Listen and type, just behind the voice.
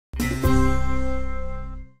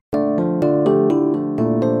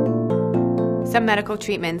Some medical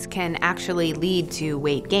treatments can actually lead to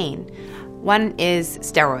weight gain. One is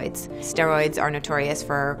steroids. Steroids are notorious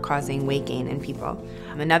for causing weight gain in people.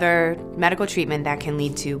 Another medical treatment that can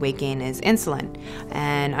lead to weight gain is insulin.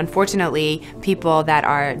 And unfortunately, people that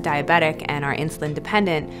are diabetic and are insulin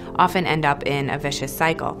dependent often end up in a vicious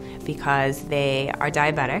cycle because they are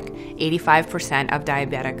diabetic. 85% of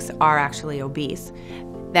diabetics are actually obese.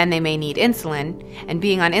 Then they may need insulin, and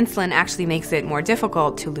being on insulin actually makes it more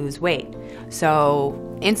difficult to lose weight. So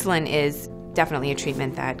insulin is definitely a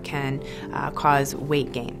treatment that can cause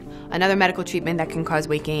weight gain. Another medical treatment that can cause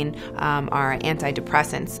weight gain are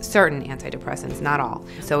antidepressants, certain antidepressants, not all.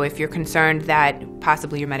 So if you're concerned that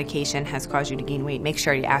possibly your medication has caused you to gain weight, make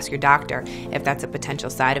sure you ask your doctor if that's a potential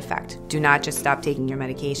side effect. Do not just stop taking your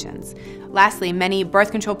medications. Lastly, many birth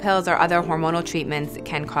control pills or other hormonal treatments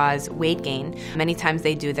can cause weight gain. Many times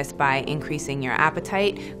they do this by increasing your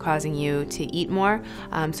appetite, causing you to eat more.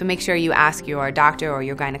 So make sure you ask your doctor or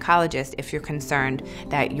your gynecologist if you're concerned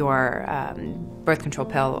that your birth control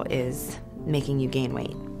pill is making you gain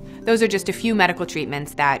weight. Those are just a few medical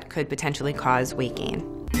treatments that could potentially cause weight gain.